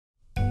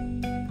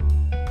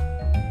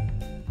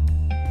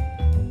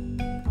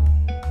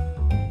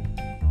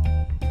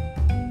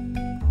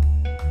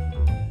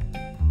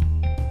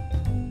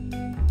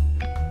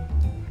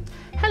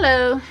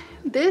Hello,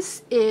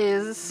 this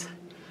is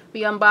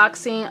the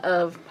unboxing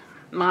of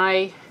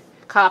my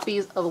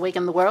copies of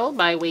Awaken the World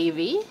by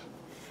WayV,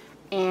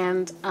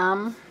 and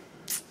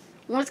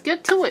let's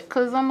get to it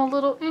because I'm a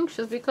little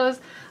anxious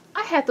because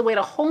I had to wait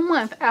a whole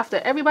month after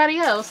everybody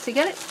else to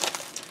get it,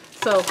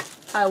 so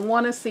I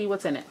want to see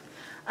what's in it.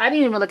 I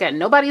didn't even look at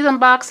nobody's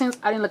unboxings.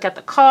 I didn't look at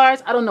the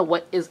cards. I don't know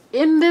what is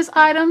in this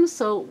item,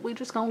 so we're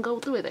just gonna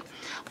go through with it.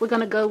 We're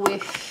gonna go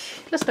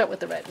with, let's start with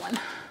the red one.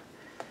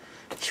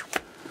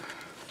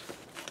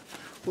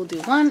 We'll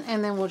do one,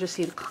 and then we'll just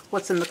see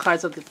what's in the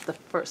cards of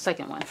the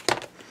second one.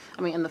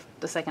 I mean, in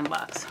the second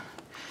box.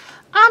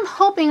 I'm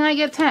hoping I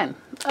get 10.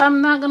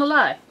 I'm not gonna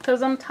lie,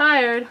 because I'm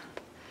tired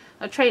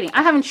of trading.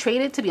 I haven't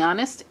traded, to be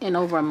honest, in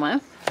over a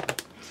month.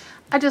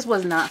 I just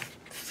was not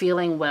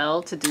feeling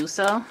well to do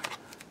so.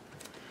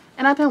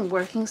 And I've been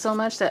working so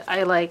much that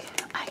I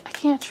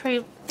can't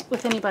trade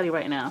with anybody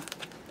right now.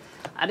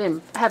 I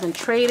haven't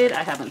traded,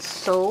 I haven't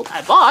sold.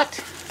 I bought,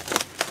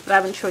 but I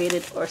haven't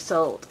traded or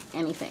sold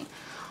anything.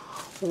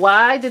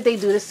 Why did they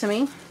do this to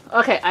me?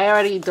 Okay, I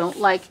already don't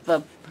like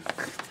the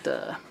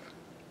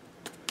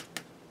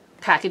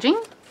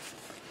packaging.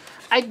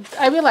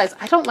 I realize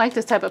I don't like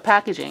this type of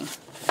packaging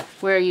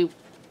where you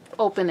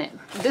open it.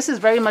 This is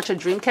very much a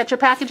dream catcher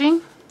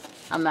packaging.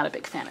 I'm not a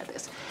big fan of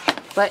this,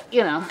 but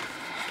you know.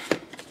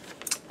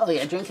 Oh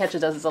yeah, Dreamcatcher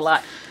does this a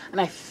lot.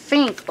 And I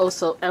think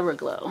also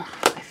Everglow.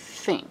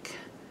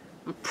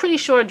 I'm pretty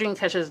sure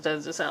Dreamcatcher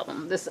does this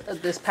album. This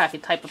type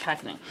of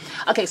packaging.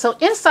 Okay, so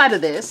inside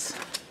of this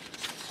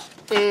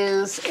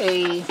is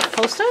a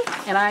poster,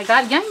 and I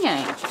got Yang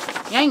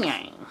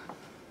Yang.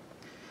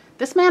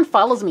 This man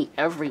follows me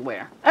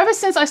everywhere. Ever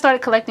since I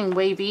started collecting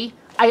WayV,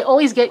 I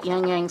always get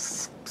Yang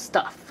Yang's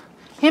stuff.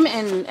 Him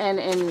and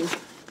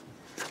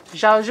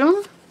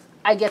Xiaojun,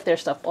 I get their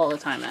stuff all the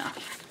time now.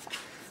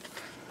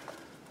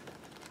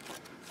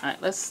 Alright,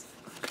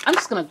 I'm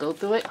just going to go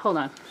through it. Hold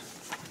on.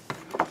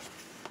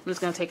 I'm just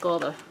going to take all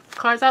the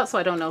cards out so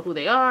I don't know who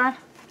they are.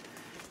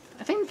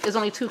 I think there's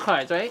only 2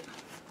 cards, right?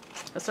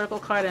 A circle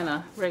card and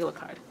a regular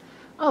card.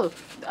 Oh,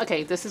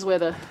 okay. This is where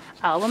the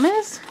album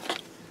is.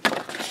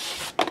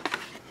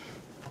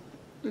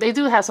 They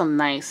do have some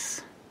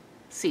nice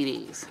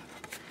CDs.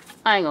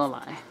 I ain't gonna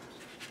lie.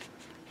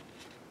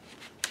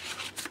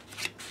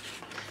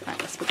 Alright,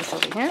 let's put this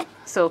over here.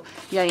 So,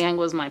 Yang Yang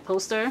was my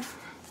poster.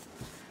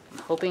 I'm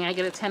hoping I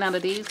get a 10 out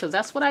of these because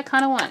that's what I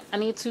kind of want. I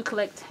need to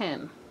collect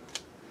 10.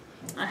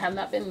 I have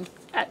not been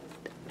at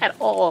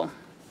all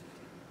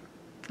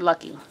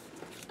lucky.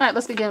 Alright,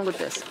 let's begin with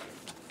this.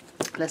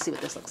 Let's see what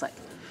this looks like.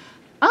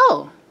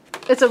 Oh,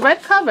 it's a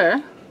red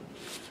cover,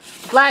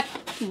 black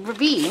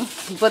V,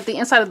 but the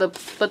inside of the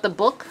photo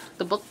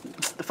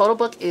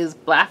book is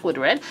black with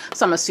red.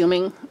 So I'm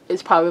assuming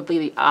it's probably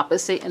the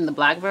opposite in the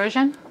black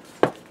version.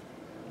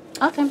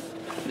 Okay,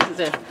 this is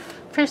their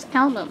first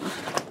album.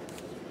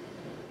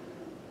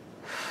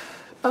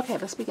 Okay,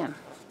 let's begin.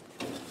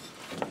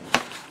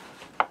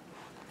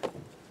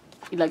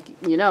 Like,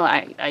 you know,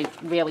 I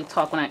rarely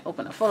talk when I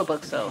open a photo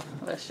book, so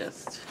let's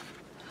just,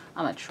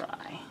 I'm gonna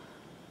try.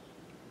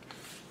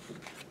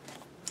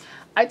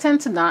 I tend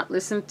to not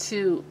listen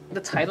to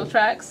the title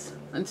tracks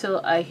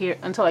until I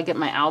get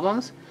my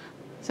albums,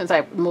 since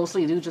I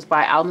mostly do just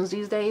buy albums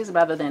these days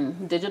rather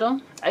than digital.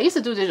 I used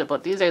to do digital,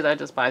 but these days I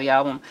just buy the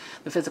album,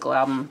 the physical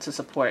album to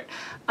support.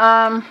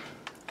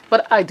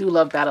 But I do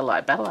love Battle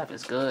Live. Battle Live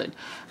is good.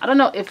 I don't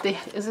know if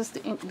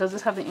does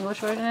this have the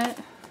English version in it?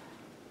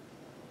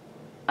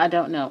 I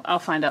don't know. I'll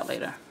find out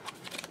later.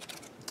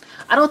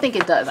 I don't think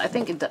it does. I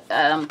think it does,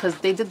 because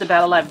they did the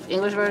Battle Live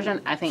English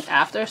version, I think,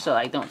 after, so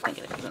I don't think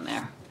it is in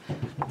there.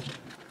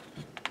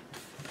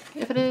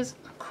 If it is,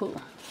 cool.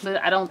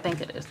 But I don't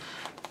think it is.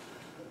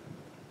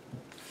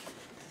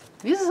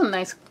 These are some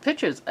nice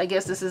pictures. I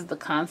guess this is the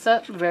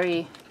concept.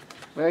 Very,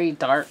 very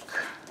dark.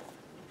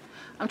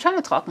 I'm trying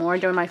to talk more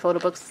during my photo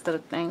books instead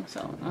of thing,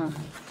 so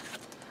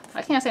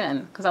I can't say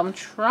nothing because I'm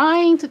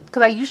trying to,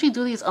 because I usually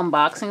do these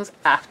unboxings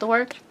after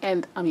work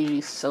and I'm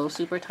usually so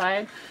super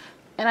tired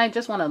and I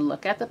just want to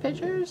look at the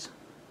pictures.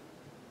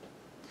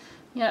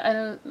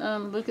 Yeah, I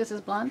know Lucas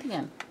is blonde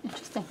again.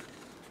 Interesting.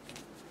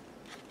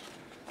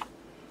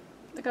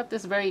 They got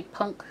this very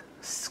punk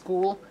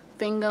school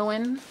thing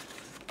going.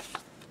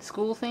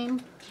 School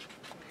theme.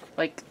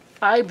 Like,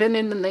 I've been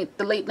in the late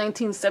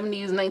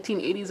 1970s,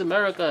 1980s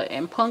America,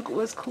 and punk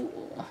was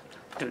cool.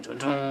 Dun, dun,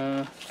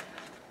 dun.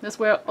 That's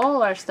where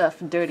all our stuff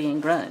dirty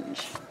and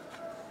grunge.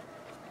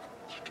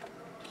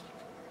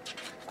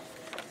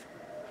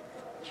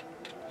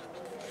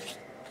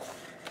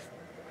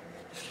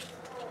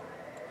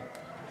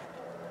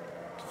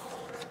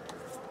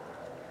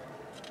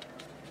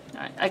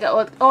 Alright, I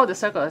got the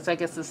circles. I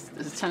guess this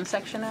is 10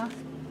 section now.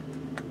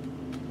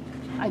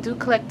 I do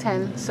collect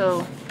 10,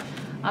 so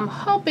I'm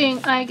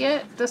hoping I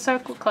get the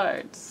circle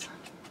cards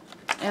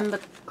and the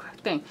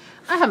thing.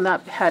 I have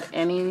not had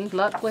any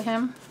luck with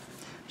him.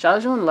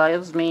 Xiaojun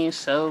loves me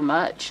so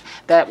much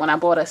that when I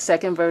bought a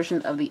second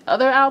version of the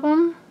other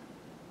album,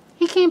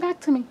 he came back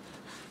to me.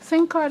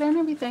 Same card and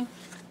everything.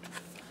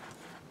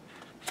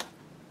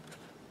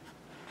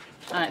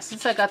 All right,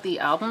 since I got the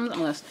albums,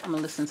 I'm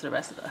gonna listen to the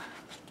rest of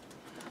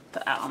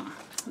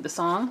the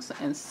songs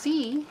and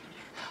see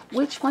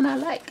which one I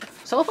like.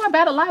 So far,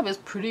 Bad Alive is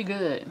pretty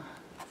good.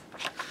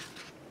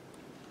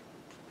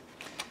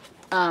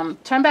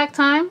 Turn Back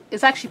Time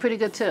is actually pretty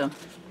good too.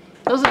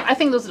 I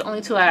think those are the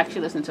only two I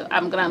actually listen to.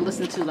 I'm gonna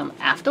listen to them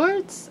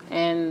afterwards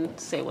and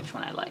say which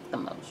one I like the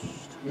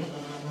most.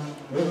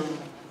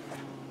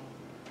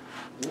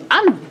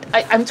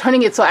 I'm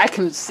turning it so I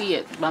can see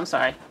it. I'm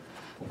sorry.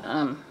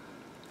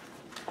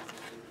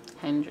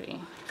 Hendry.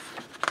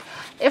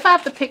 If I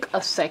have to pick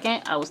a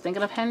second, I was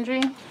thinking of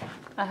Hendry.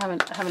 I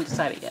haven't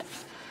decided yet.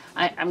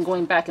 I'm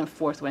going back and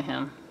forth with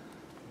him.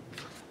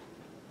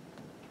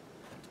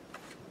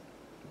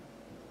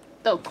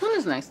 Oh, Kun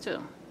is nice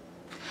too.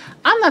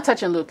 I'm not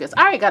touching Lucas.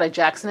 I already got a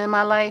Jackson in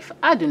my life.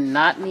 I do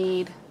not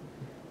need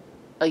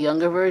a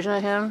younger version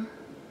of him.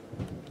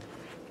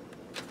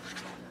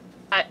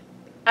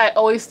 I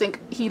always think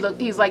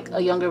he's like a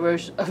younger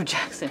version of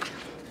Jackson.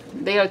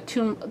 They're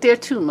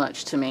too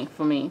much to me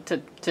for me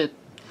to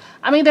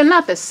I mean, they're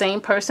not the same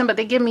person, but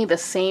they give me the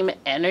same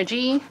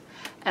energy.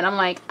 And I'm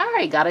like, I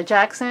already got a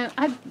Jackson.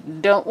 I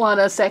don't want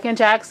a second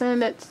Jackson.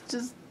 That's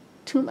just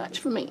too much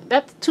for me.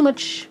 That's too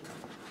much.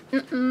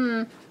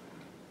 So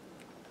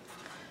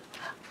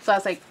I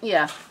was like,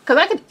 yeah, because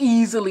I could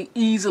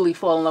easily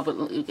fall in love with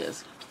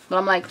Lucas. But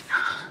I'm like,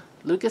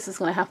 Lucas is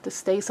going to have to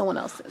stay someone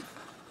else's.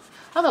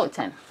 I'll go with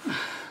 10.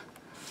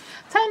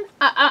 10,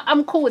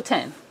 I'm cool with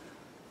 10.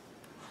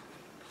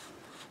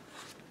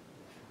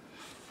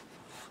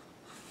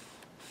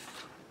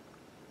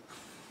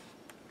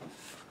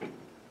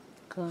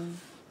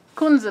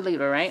 Kun's the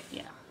leader, right?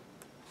 Yeah.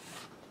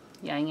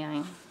 Yang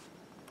Yang.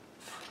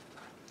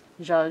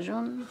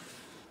 Jajun.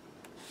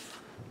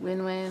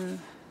 Win-Win.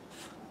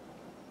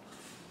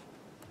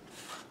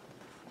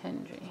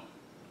 Hendry.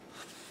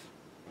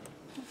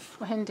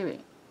 Oh, Hendry.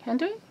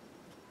 Hendry?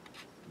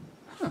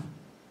 Huh.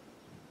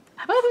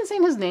 Have I been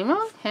saying his name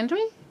wrong?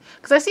 Hendry?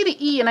 Because I see the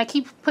E and I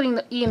keep putting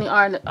the E and the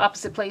R in the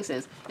opposite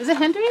places. Is it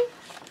Hendry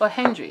or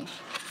Hendry?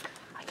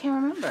 I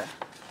can't remember.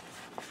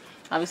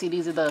 Obviously,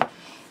 these are the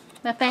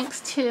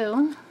thanks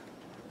to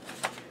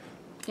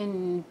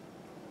in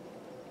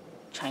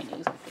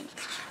Chinese, I think.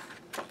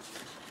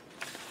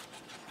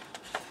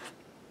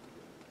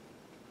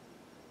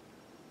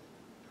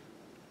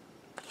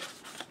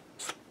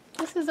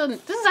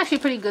 This is actually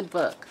a pretty good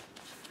book.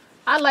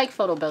 I like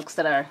photo books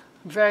that are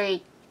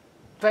very,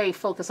 very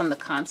focused on the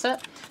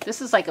concept.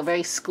 This is like a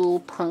very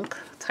school punk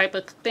type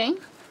of thing.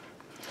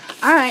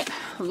 All right,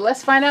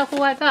 let's find out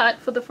who I got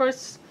for the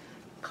first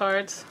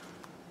cards.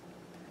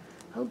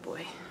 Oh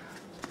boy.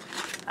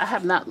 I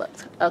have not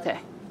looked. Okay.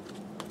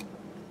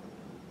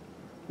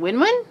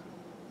 Win-Win?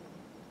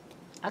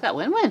 I got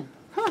Win-Win.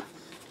 Huh.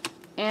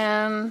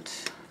 And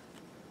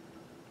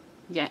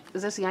yeah,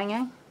 is this Yang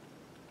Yang?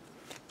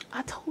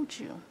 I told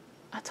you.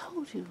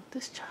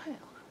 This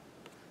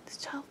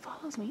child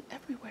follows me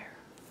everywhere.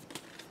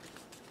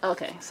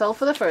 Okay, so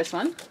for the first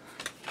one,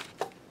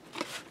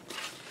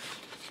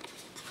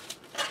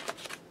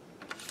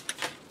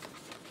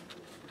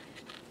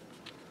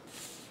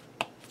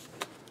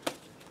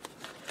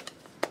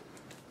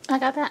 I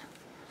got that.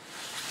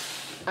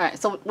 Alright,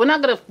 so we're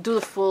not going to do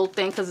the full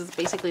thing because it's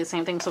basically the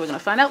same thing. So we're going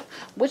to find out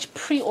which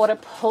pre-order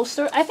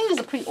poster. I think these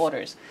are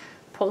pre-orders.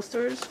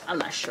 Posters, I'm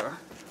not sure.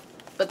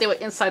 But they were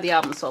inside the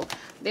album, so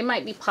they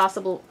might be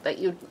possible that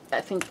I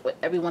think with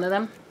every one of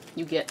them,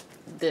 you get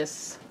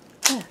this.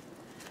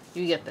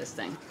 You get this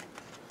thing.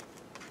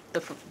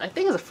 I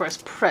think it's a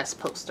first press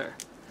poster.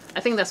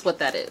 I think that's what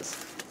that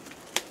is.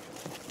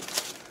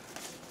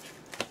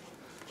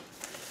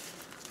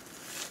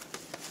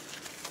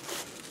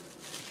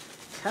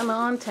 Come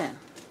on, 10.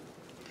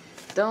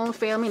 Don't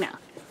fail me now.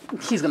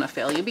 He's going to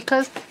fail you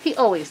because he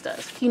always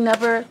does. He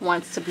never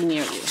wants to be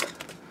near you.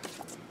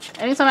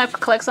 Anytime I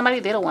collect somebody,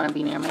 they don't want to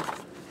be near me.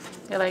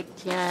 They're like,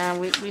 yeah,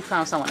 we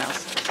found someone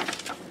else.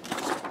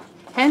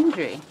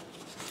 Hendry.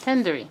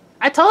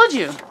 I told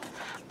you.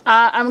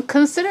 I'm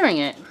considering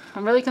it.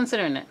 I'm really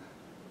considering it.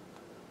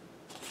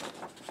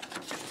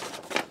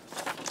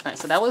 Alright,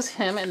 so that was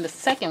him in the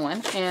second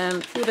one.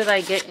 And who did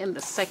I get in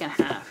the second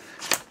half?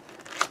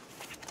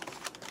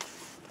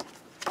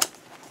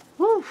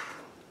 Woo.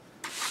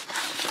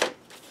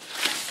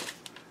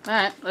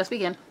 Alright, let's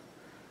begin.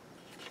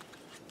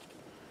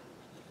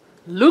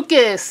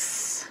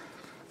 Lucas.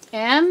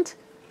 And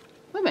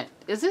wait a minute,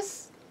 is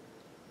this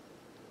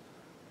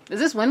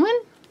Win-Win?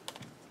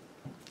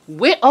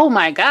 Oh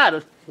my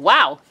god,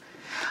 wow.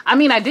 I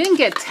mean, I didn't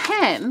get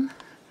 10,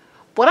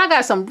 but I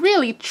got some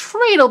really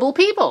tradable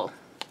people.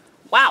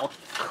 Wow,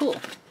 cool.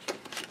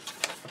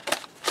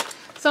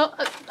 So,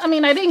 I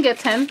mean, I didn't get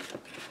 10,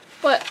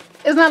 but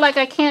it's not like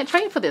I can't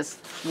trade for this.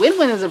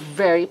 Win-Win is a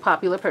very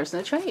popular person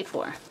to trade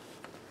for.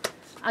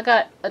 I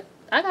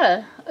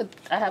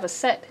have a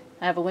set.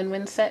 I have a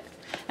Win-Win set,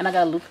 and I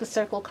got a Lucas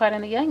Circle card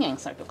and a Yang Yang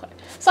Circle card.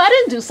 So I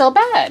didn't do so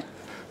bad.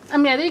 I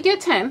mean, I didn't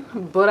get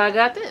 10, but I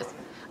got this.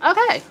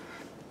 Okay,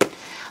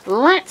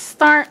 let's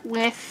start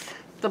with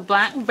the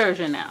black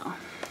version now.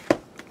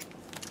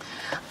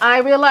 I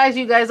realize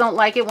you guys don't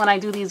like it when I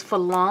do these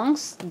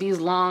these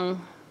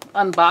long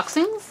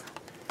unboxings.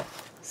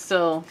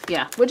 So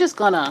yeah, I'm just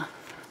gonna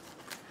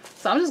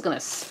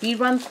speed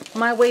run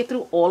my way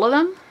through all of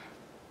them.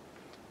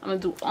 I'm gonna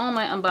do all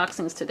my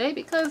unboxings today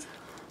because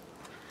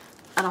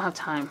I don't have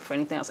time for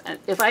anything else. And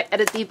if I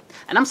edit these,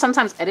 and I'm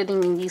sometimes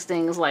editing these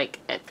things like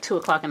at 2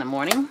 o'clock in the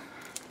morning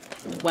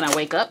when I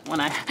wake up,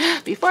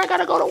 before I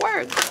gotta go to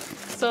work.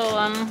 So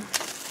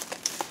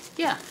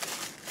yeah,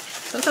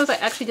 sometimes I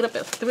actually get up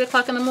at 3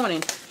 o'clock in the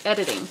morning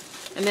editing,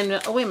 and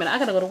then oh wait a minute, I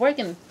gotta go to work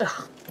in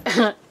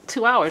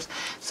 2 hours.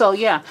 So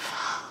yeah,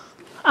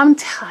 I'm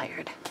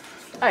tired.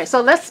 All right,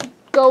 so let's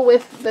go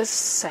with the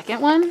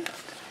second one.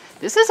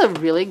 This is a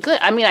really good,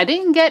 I mean, I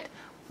didn't get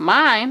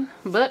mine,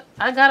 but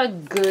I got a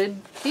good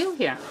deal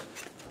here.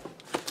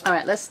 All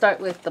right, let's start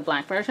with the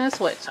black version,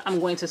 which I'm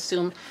going to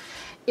assume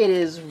it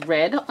is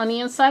red on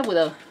the inside with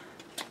a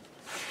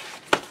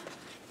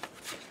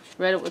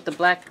red with the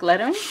black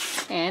lettering.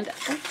 And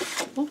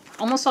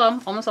almost saw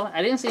him, almost saw him.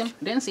 I didn't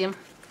see him.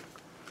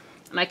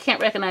 And I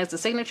can't recognize the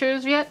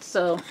signatures yet,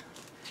 so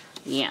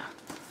yeah.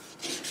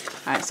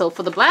 All right, so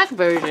for the black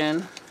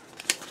version,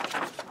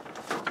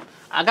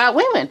 I got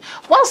women.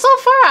 Well, so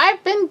far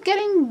I've been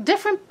getting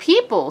different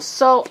people,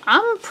 so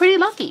I'm pretty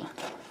lucky.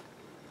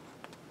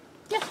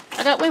 Yeah,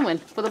 I got win-win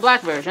for the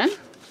black version.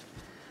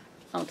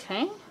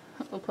 Okay,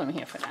 we'll put them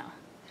here for now.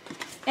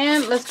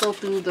 And let's go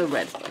through the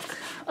red book.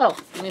 Oh,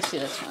 let me see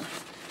this one.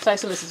 So I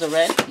assume this is a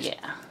red? Yeah.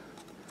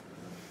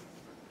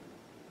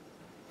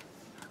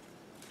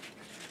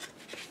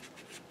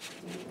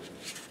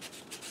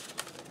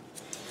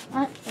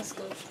 Alright, let's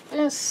go with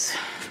this.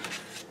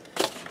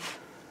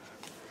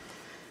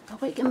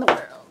 Awaken the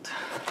world.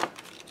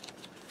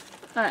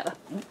 Alright.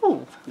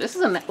 Ooh, this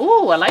is a...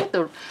 Ooh, I like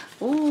the...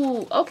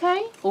 Ooh,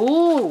 okay.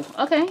 Ooh,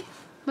 okay.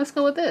 Let's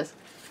go with this.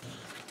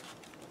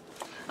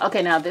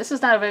 Okay, now this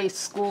is not a very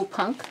school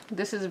punk.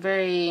 This is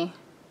very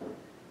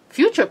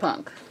future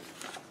punk.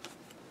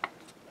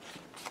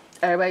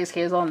 Everybody's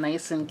hair is all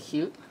nice and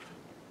cute.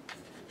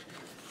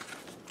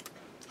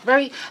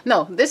 Very...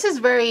 No, this is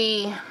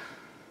very...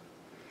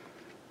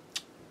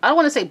 I don't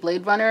want to say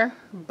Blade Runner,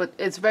 but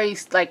it's very,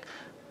 like...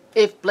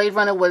 If Blade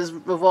Runner was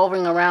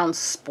revolving around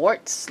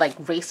sports, like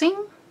racing,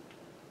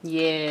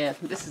 yeah,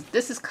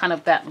 this is kind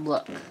of that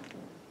look.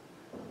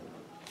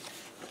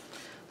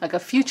 Like a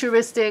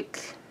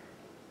futuristic,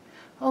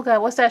 oh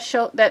god, what's that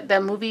show,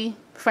 that movie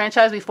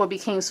franchise before it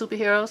became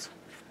superheroes?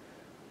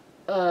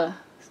 The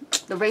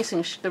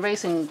racing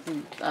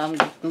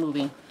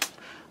movie.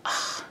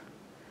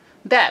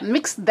 That,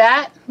 mix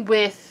that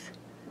with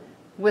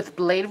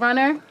Blade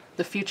Runner,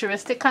 the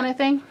futuristic kind of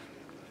thing,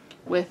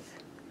 with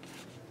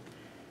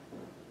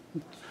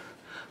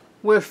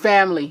We're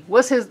Family.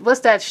 What's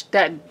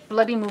that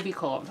bloody movie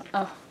called?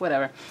 Oh,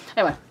 whatever.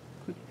 Anyway,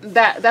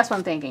 that's what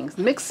I'm thinking.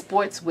 Mix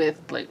sports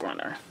with Blade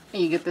Runner,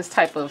 and you get this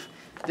type of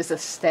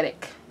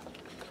aesthetic.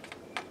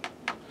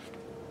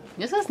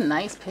 This is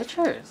nice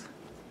pictures.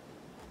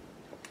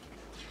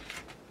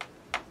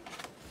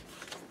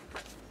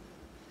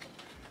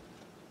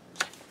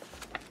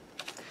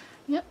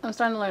 Yep, I'm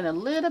starting to learn a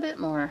little bit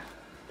more.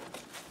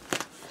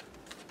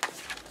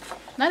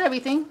 Not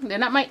everything. They're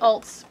not my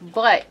alts,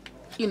 but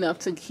enough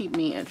to keep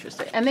me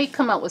interested. And they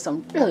come out with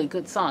some really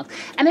good songs.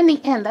 And in the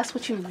end, that's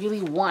what you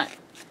really want.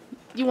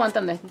 You want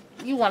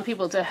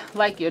people to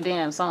like your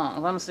damn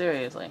songs. I'm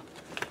seriously.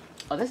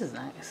 Oh, this is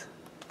nice.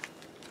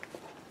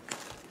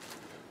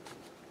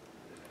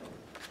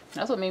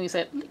 That's what made me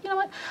say, you know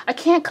what? I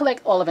can't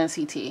collect all of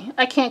NCT.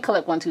 I can't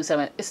collect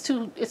 127.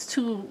 It's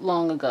too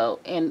long ago,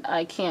 and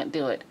I can't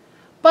do it.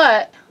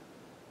 But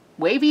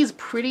WayV's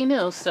pretty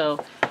new,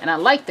 so, and I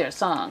like their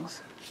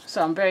songs.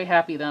 So I'm very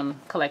happy that I'm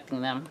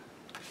collecting them.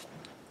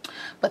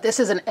 But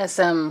this is an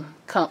SM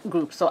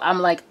group, so I'm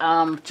like,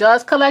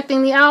 just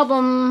collecting the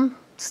album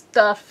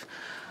stuff,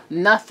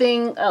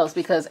 nothing else,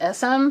 because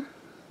SM,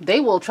 they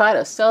will try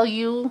to sell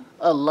you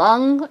a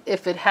lung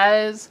if it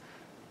has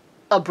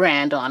a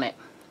brand on it.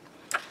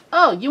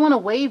 Oh, you want a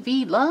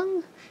WayV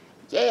lung?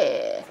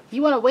 Yeah.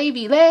 You want a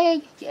WayV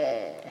leg?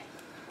 Yeah.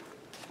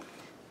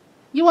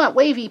 You want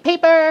WayV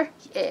paper?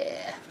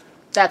 Yeah.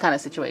 That kind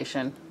of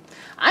situation.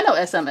 I know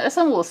SM.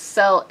 SM will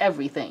sell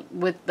everything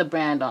with the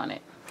brand on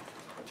it.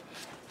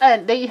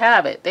 And they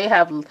have it. They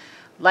have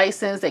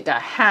license, they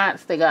got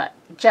hats, they got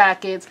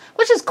jackets,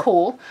 which is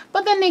cool.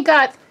 But then they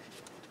got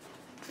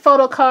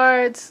photo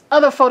cards,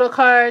 other photo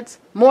cards,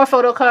 more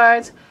photo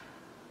cards,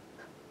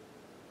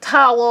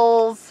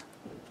 towels,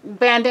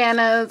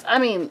 bandanas, I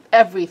mean,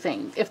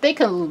 everything. If they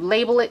can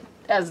label it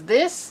as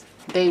this,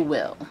 they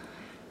will.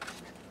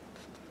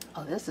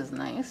 Oh, this is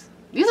nice.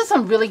 These are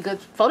some really good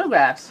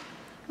photographs.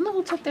 I don't know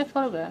who took their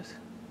photographs.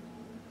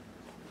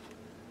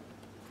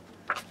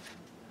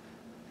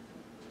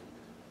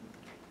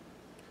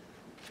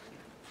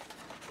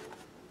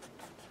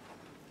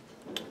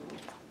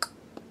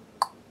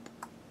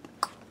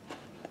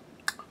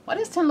 Why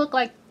does Tim look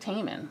like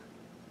Taemin?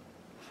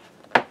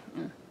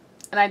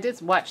 And I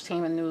did watch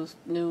Taemin's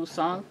new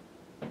song,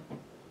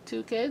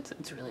 Two Kids.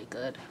 It's really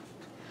good.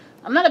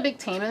 I'm not a big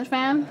Taemin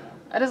fan.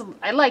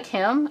 I like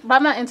him, but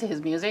I'm not into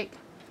his music.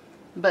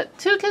 But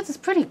Two Kids is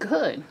pretty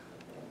good.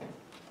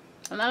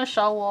 I'm not a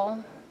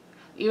Shawwall,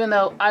 even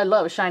though I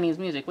love SHINee's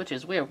music, which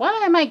is weird. Why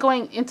am I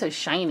going into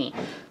SHINee?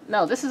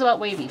 No, this is about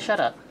WayV. Shut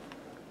up.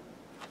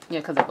 Yeah,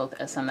 because they're both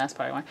SM. That's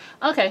probably why.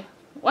 Okay.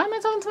 Why am I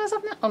talking to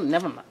myself now? Oh,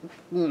 never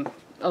mind.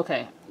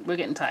 Okay. We're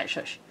getting tired.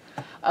 Shush.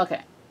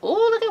 Okay. Oh,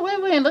 look at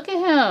WayV. Look at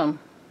him.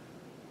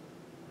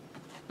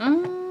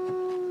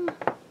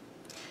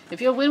 If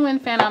you're a Win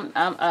fan,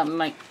 I'm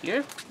like,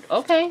 you're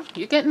okay.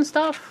 You're getting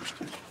stuff.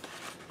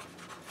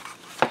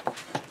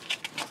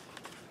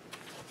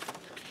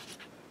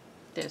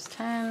 There's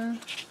 10.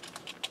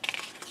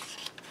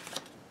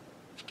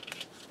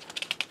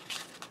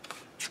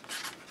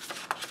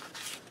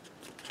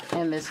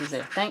 And this is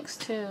their thanks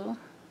to.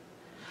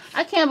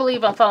 I can't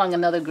believe I'm following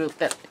another group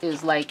that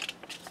is like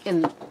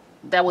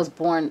that was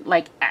born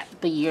like at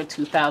the year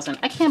 2000.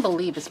 I can't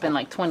believe it's been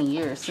like 20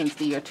 years since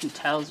the year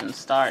 2000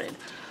 started.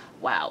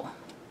 Wow.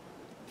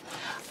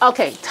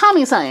 Okay, tell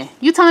me something.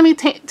 You telling me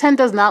 10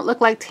 does not look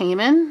like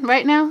Taemin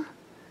right now?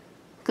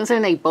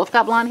 Considering they both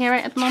got blonde hair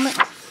right at the moment?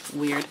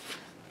 Weird.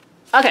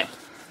 Okay.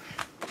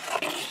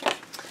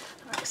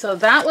 So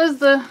that was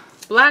the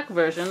black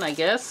version, I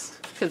guess.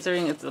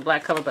 Considering it's a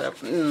black cover, but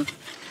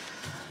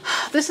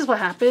this is what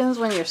happens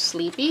when you're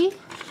sleepy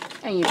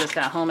and you just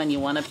got home and you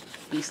want to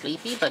be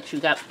sleepy, but you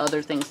got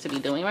other things to be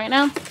doing right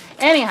now.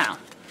 Anyhow,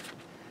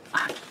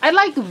 I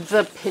like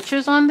the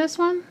pictures on this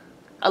one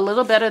a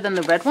little better than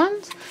the red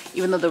ones,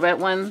 even though the red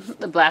one,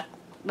 the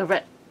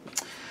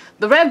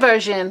red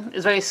version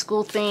is very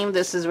school themed.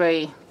 This is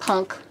very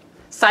punk,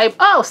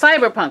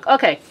 cyberpunk.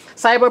 Okay,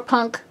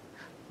 cyberpunk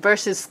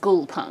versus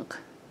school punk.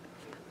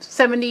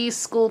 70s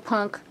school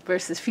punk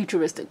versus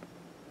futuristic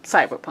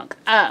cyberpunk.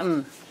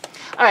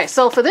 Alright,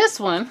 so for this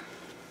one,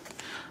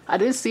 I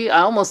didn't see,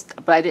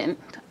 but I didn't.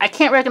 I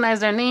can't recognize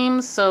their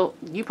names, so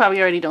you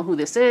probably already know who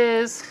this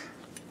is.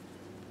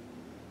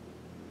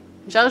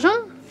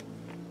 Xiaojun?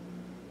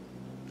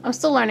 I'm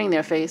still learning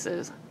their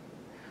faces.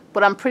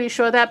 But I'm pretty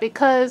sure that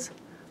because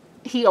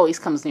he always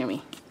comes near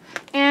me.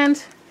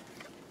 And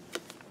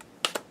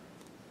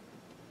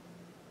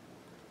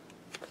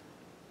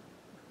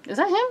is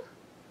that him?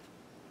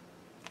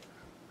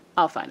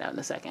 I'll find out in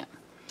a second.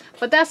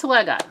 But that's who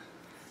I got.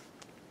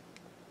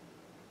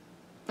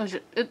 I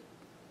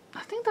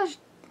think that's...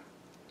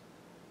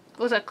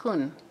 Was that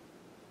Kun?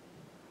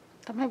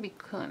 That might be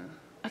Kun.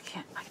 I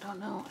don't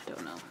know.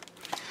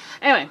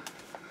 Anyway.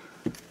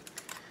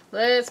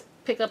 Let's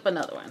pick up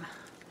another one.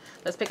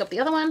 Let's pick up the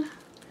other one.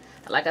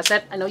 Like I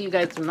said, I know you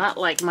guys do not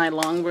like my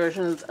long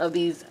versions of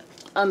these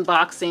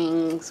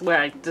unboxings where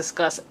I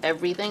discuss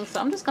everything. So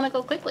I'm just going to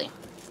go quickly.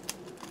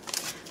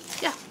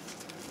 Yeah.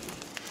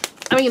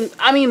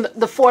 I mean,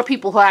 the 4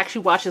 people who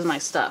actually watches my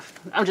stuff.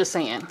 I'm just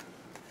saying.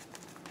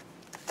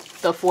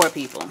 The 4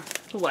 people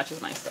who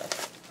watches my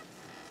stuff.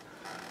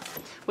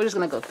 We're just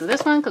going to go through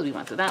this one because we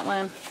went through that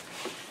one.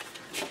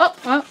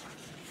 Oh.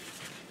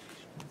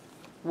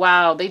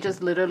 Wow, they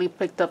just literally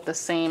picked up the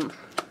same.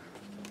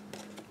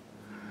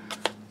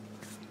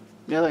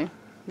 Really?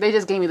 They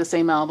just gave me the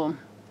same album.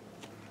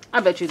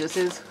 I bet you this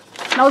is.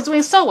 And I was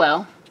doing so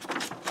well.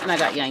 And I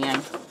got Yang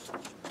Yang.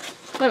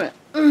 Wait a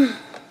minute.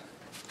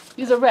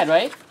 These are red,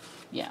 right?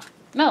 Yeah.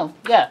 No,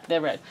 yeah, they're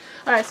red.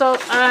 Alright, so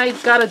I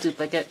got a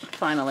duplicate,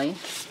 finally.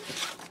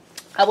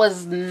 I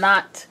was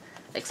not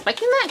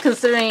expecting that,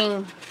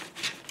 considering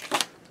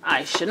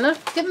I shouldn't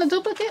have gotten a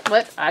duplicate,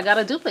 but I got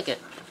a duplicate.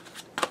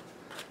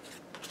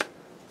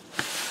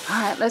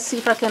 Alright, let's see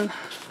if I can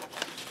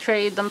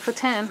trade them for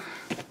 10.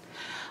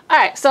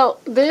 Alright, so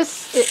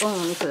this is... Oh,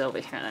 let me put it over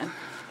here then.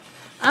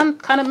 I'm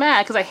kind of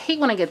mad because I hate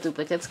when I get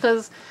duplicates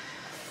because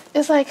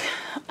it's like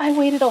I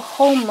waited a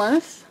whole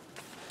month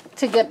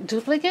to get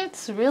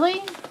duplicates.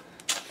 Really?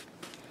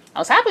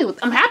 I'm happy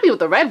with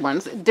the red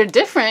ones. They're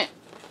different.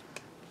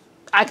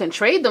 I can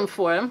trade them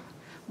for them,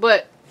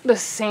 but the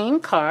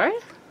same card?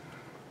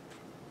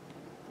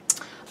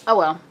 Oh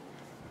well.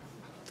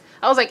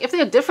 I was like, if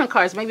they're different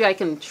cards, maybe I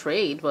can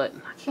trade, but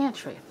I can't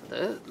trade.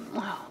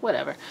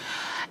 Whatever.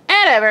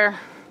 Whatever.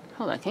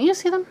 Hold on, can you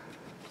see them?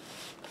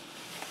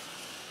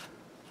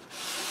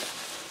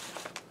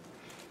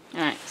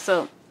 Alright,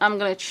 so I'm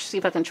going to see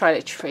if I can try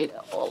to trade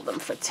all of them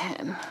for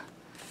 10.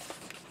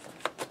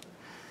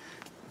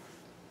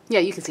 Yeah,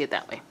 you can see it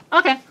that way.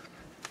 Okay.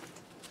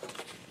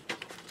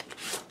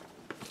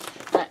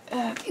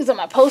 These are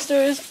my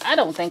posters. I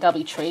don't think I'll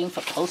be trading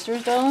for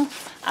posters, though.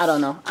 I don't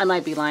know. I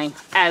might be lying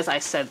as I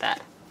said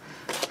that.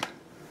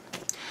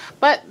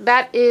 But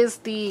that is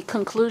the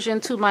conclusion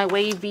to my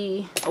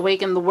WayV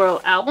Awaken the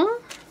World album.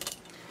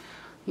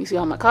 You see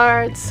all my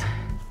cards.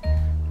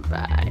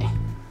 Bye.